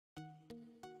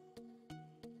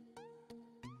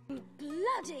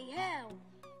Bloody hell!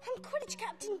 I'm Quidditch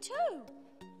captain too!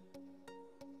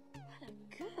 I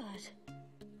look good.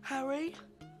 Harry?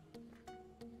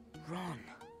 Ron?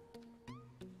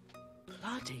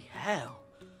 Bloody hell!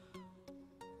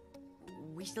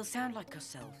 We still sound like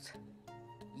ourselves.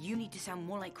 You need to sound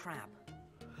more like Crab.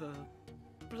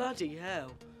 Bloody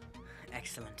hell!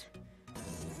 Excellent.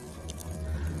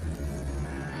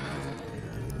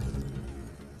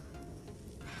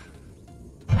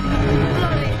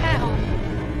 Bloody hell!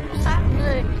 What's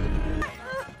happening?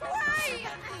 Wait!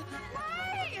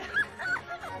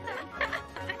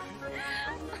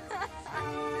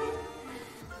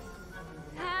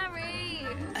 Harry!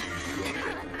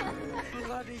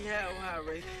 Bloody hell,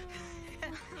 Harry.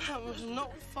 That was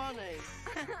not funny.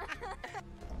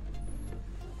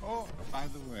 Oh, by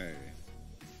the way,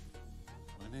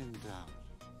 when in doubt,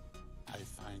 I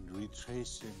find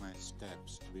retracing my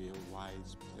steps to be a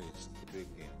wise place to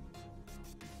begin.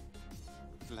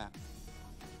 Flap.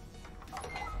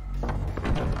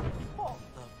 What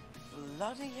the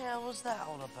bloody hell was that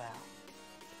all about?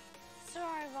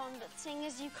 Sorry, Ron, but seeing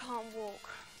as you can't walk.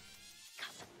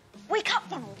 Wake up,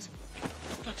 Ronald!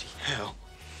 Bloody hell.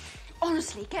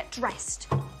 Honestly, get dressed.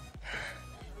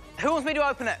 Who wants me to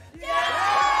open it?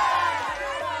 Yeah!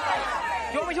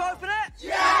 You want me to open it?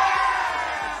 Yeah!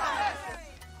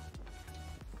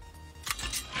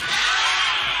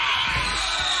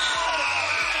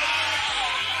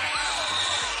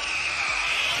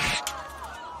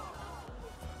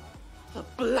 The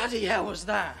bloody hell was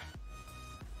that?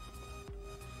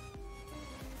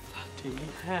 Bloody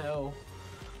hell.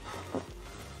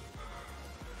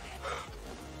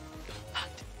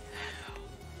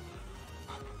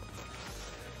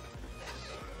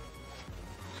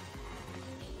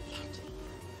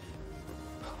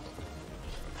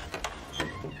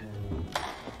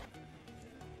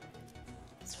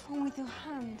 What's wrong with your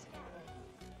hand?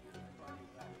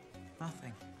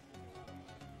 Nothing.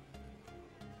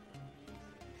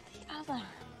 The other hand.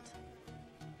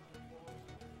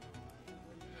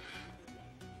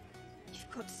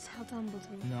 You've got to tell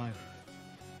Dumbledore. No.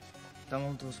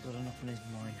 Dumbledore's got enough on his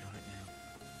mind right now.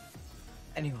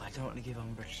 Anyway, I don't want to give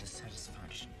Umbridge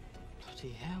dissatisfaction.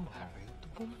 Bloody hell, Harry. The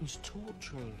woman's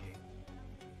torturing you.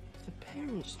 If the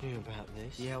parents knew about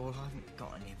this... Yeah, well, I haven't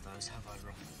got any of those, have I,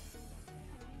 Ron?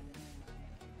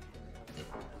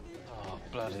 Oh,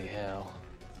 bloody hell.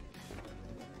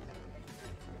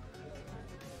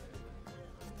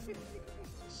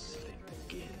 Slick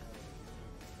gear.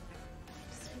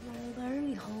 So long, they're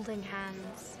only holding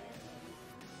hands.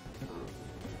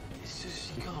 It's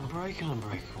just, you can't break an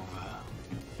unbreakable vow.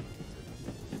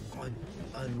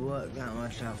 I'd work that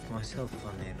much out for myself,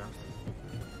 funnily enough.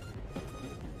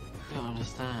 I don't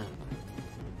understand.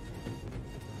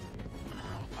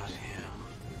 Oh, bloody hell.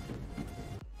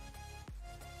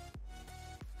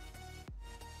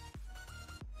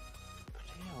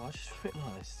 Bloody hell, I just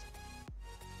realised.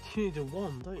 You need a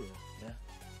wand, don't you? Yeah.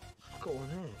 I've got one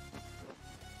here.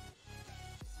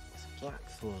 It's a black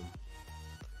thorn.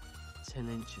 10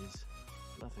 inches.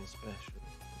 Nothing special.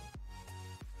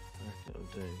 I reckon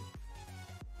it'll do.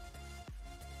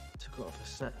 Took it off a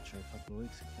snatcher a couple of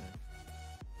weeks ago.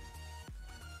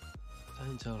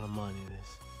 Don't tell Hermione this.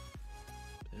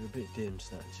 They're a bit dim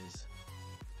snatchers.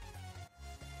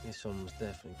 This one was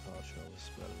definitely partial, I was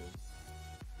smelling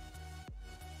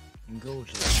them.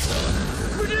 Gorgeous.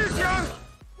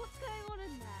 What's going on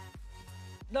in there?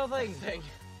 Nothing.